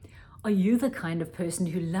Are you the kind of person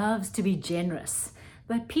who loves to be generous,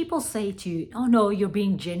 but people say to you, oh no, you're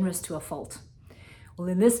being generous to a fault? Well,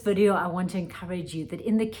 in this video, I want to encourage you that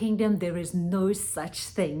in the kingdom, there is no such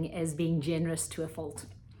thing as being generous to a fault.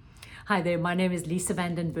 Hi there, my name is Lisa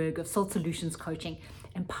Vandenberg of Salt Solutions Coaching,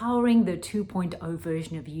 empowering the 2.0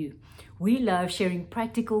 version of you. We love sharing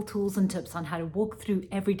practical tools and tips on how to walk through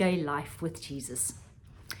everyday life with Jesus.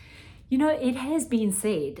 You know, it has been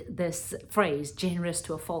said, this phrase, generous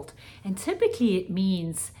to a fault, and typically it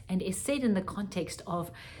means, and is said in the context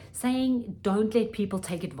of saying, don't let people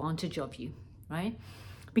take advantage of you, right?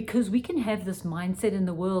 Because we can have this mindset in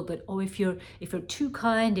the world that, oh, if you're too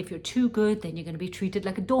kind, if you're too good, then you're going to be treated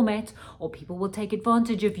like a doormat, or people will take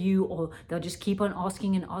advantage of you, or they'll just keep on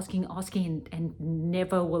asking and asking, and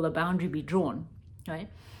never will a boundary be drawn, right?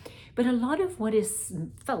 But a lot of what is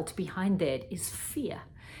felt behind that is fear.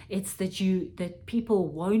 It's that people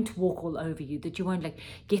won't walk all over you, that you won't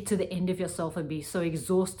get to the end of yourself and be so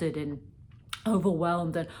exhausted and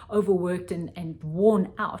overwhelmed and overworked and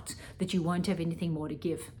worn out that you won't have anything more to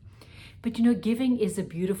give. But you know, giving is a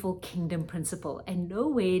beautiful kingdom principle, and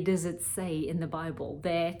nowhere does it say in the Bible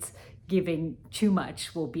that giving too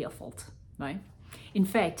much will be a fault, right? In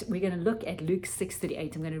fact, we're going to look at Luke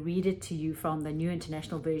 6:38. I'm going to read it to you from the New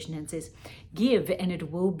International Version, and it says, "Give and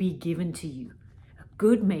it will be given to you. A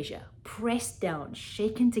good measure, pressed down,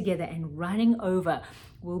 shaken together, and running over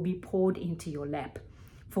will be poured into your lap.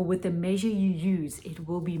 For with the measure you use, it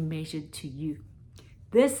will be measured to you."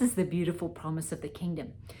 This is the beautiful promise of the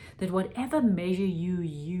kingdom, that whatever measure you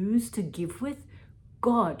use to give with,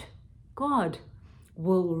 God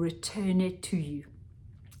will return it to you.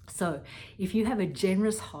 So if you have a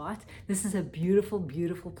generous heart, this is a beautiful,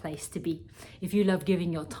 beautiful place to be. If you love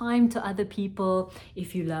giving your time to other people,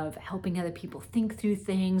 if you love helping other people think through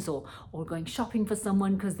things, or going shopping for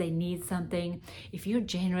someone because they need something, if you're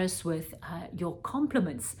generous with your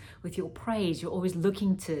compliments, with your praise, you're always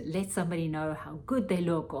looking to let somebody know how good they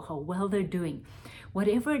look or how well they're doing.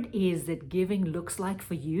 Whatever it is that giving looks like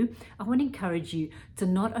for you, I want to encourage you to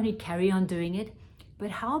not only carry on doing it,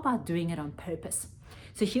 but how about doing it on purpose?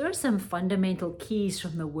 So here are some fundamental keys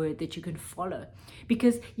from the word that you can follow.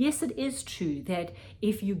 Because yes, it is true that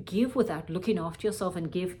if you give without looking after yourself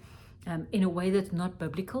and give in a way that's not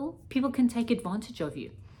biblical, people can take advantage of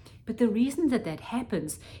you. But the reason that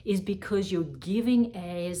happens is because you're giving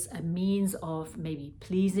as a means of maybe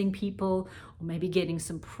pleasing people, or maybe getting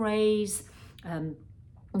some praise,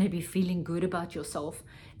 maybe feeling good about yourself.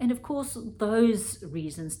 And of course, those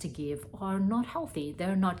reasons to give are not healthy.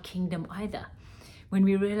 They're not kingdom either. When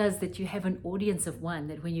we realize that you have an audience of one,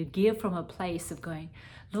 that when you give from a place of going,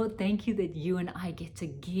 Lord, thank you that you and I get to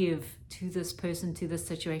give to this person, to this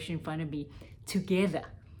situation in front of me together,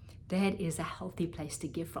 that is a healthy place to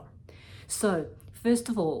give from. So first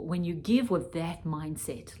of all, when you give with that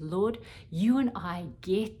mindset, Lord, you and I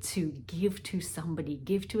get to give to somebody,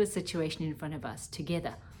 give to a situation in front of us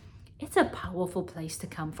together. It's a powerful place to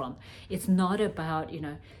come from. It's not about,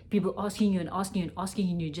 people asking you and asking you and asking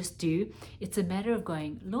you and you just do. It's a matter of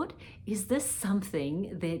going, Lord, is this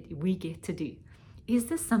something that we get to do? Is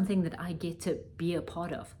this something that I get to be a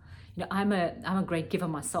part of? I'm a great giver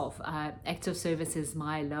myself. Acts of service is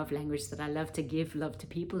my love language, that I love to give love to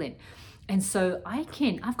people in. And so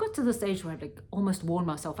I've got to the stage where I've almost worn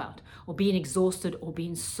myself out, or being exhausted, or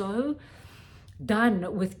being so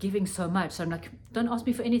done with giving so much. So I'm like, don't ask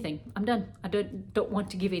me for anything. I'm done. I don't want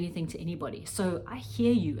to give anything to anybody. So I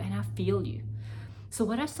hear you and I feel you. So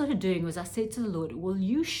what I started doing was I said to the Lord, will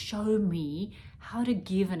you show me how to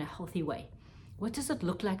give in a healthy way? What does it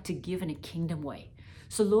look like to give in a kingdom way?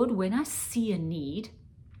 So Lord, when I see a need,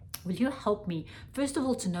 will you help me, first of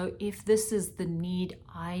all, to know if this is the need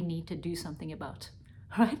I need to do something about?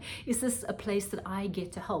 Right? Is this a place that I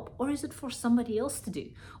get to help? Or is it for somebody else to do?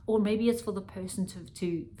 Or maybe it's for the person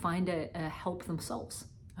to find a help themselves,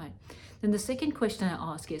 right? Then the second question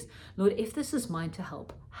I ask is, Lord, if this is mine to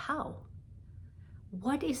help, how?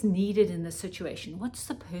 What is needed in this situation? What's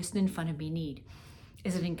the person in front of me need?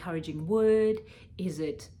 Is it encouraging word? Is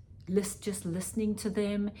it just listening to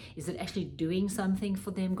them? Is it actually doing something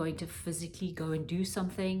for them, going to physically go and do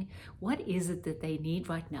something? What is it that they need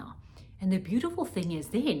right now? And the beautiful thing is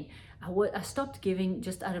then I stopped giving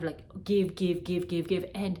just out of give,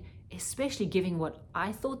 and especially giving what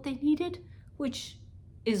I thought they needed, which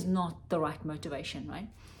is not the right motivation, right?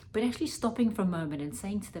 But actually stopping for a moment and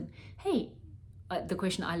saying to them, hey, the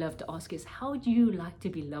question I love to ask is, how do you like to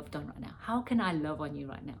be loved on right now? How can I love on you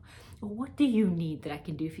right now? Or what do you need that I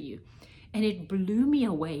can do for you? And it blew me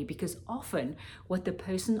away, because often what the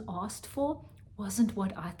person asked for wasn't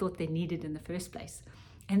what I thought they needed in the first place.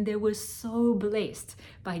 And they were so blessed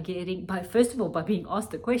by first of all, by being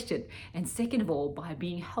asked the question, and second of all, by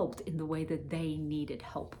being helped in the way that they needed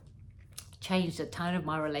help. Changed a ton of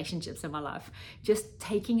my relationships in my life, just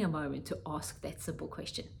taking a moment to ask that simple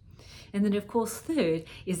question. And then, of course, third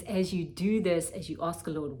is as you do this, as you ask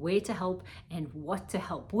the Lord where to help and what to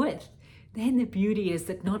help with, then the beauty is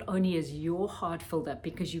that not only is your heart filled up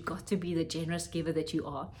because you got to be the generous giver that you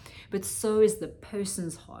are, but so is the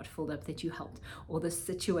person's heart filled up that you helped, or the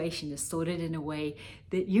situation is sorted in a way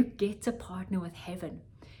that you get to partner with heaven,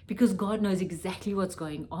 because God knows exactly what's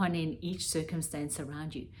going on in each circumstance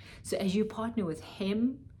around you. So as you partner with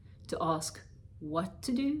Him to ask what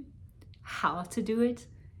to do, how to do it,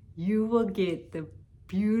 you will get the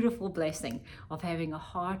beautiful blessing of having a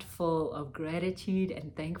heart full of gratitude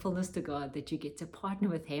and thankfulness to God that you get to partner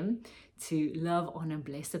with Him to love, honor, and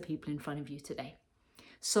bless the people in front of you today.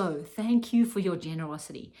 So thank you for your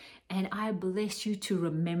generosity. And I bless you to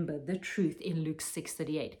remember the truth in Luke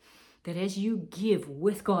 6:38, that as you give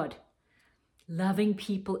with God, loving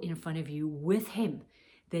people in front of you with Him,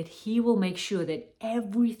 that He will make sure that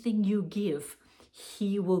everything you give,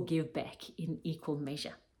 He will give back in equal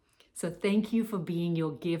measure. So thank you for being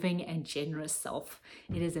your giving and generous self.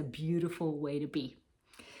 It is a beautiful way to be.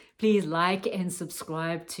 Please like and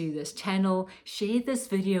subscribe to this channel. Share this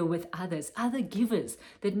video with others, other givers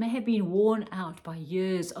that may have been worn out by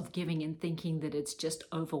years of giving and thinking that it's just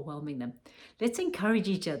overwhelming them. Let's encourage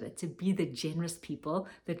each other to be the generous people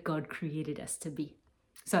that God created us to be.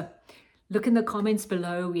 So look in the comments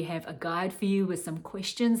below. We have a guide for you with some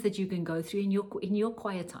questions that you can go through in your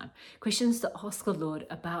quiet time. Questions to ask the Lord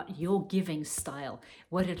about your giving style,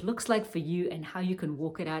 what it looks like for you, and how you can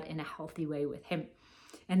walk it out in a healthy way with Him.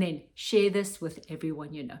 And then share this with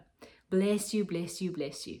everyone you know. Bless you, bless you,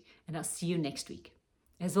 bless you. And I'll see you next week.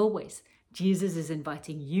 As always, Jesus is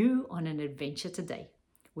inviting you on an adventure today.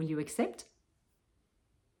 Will you accept?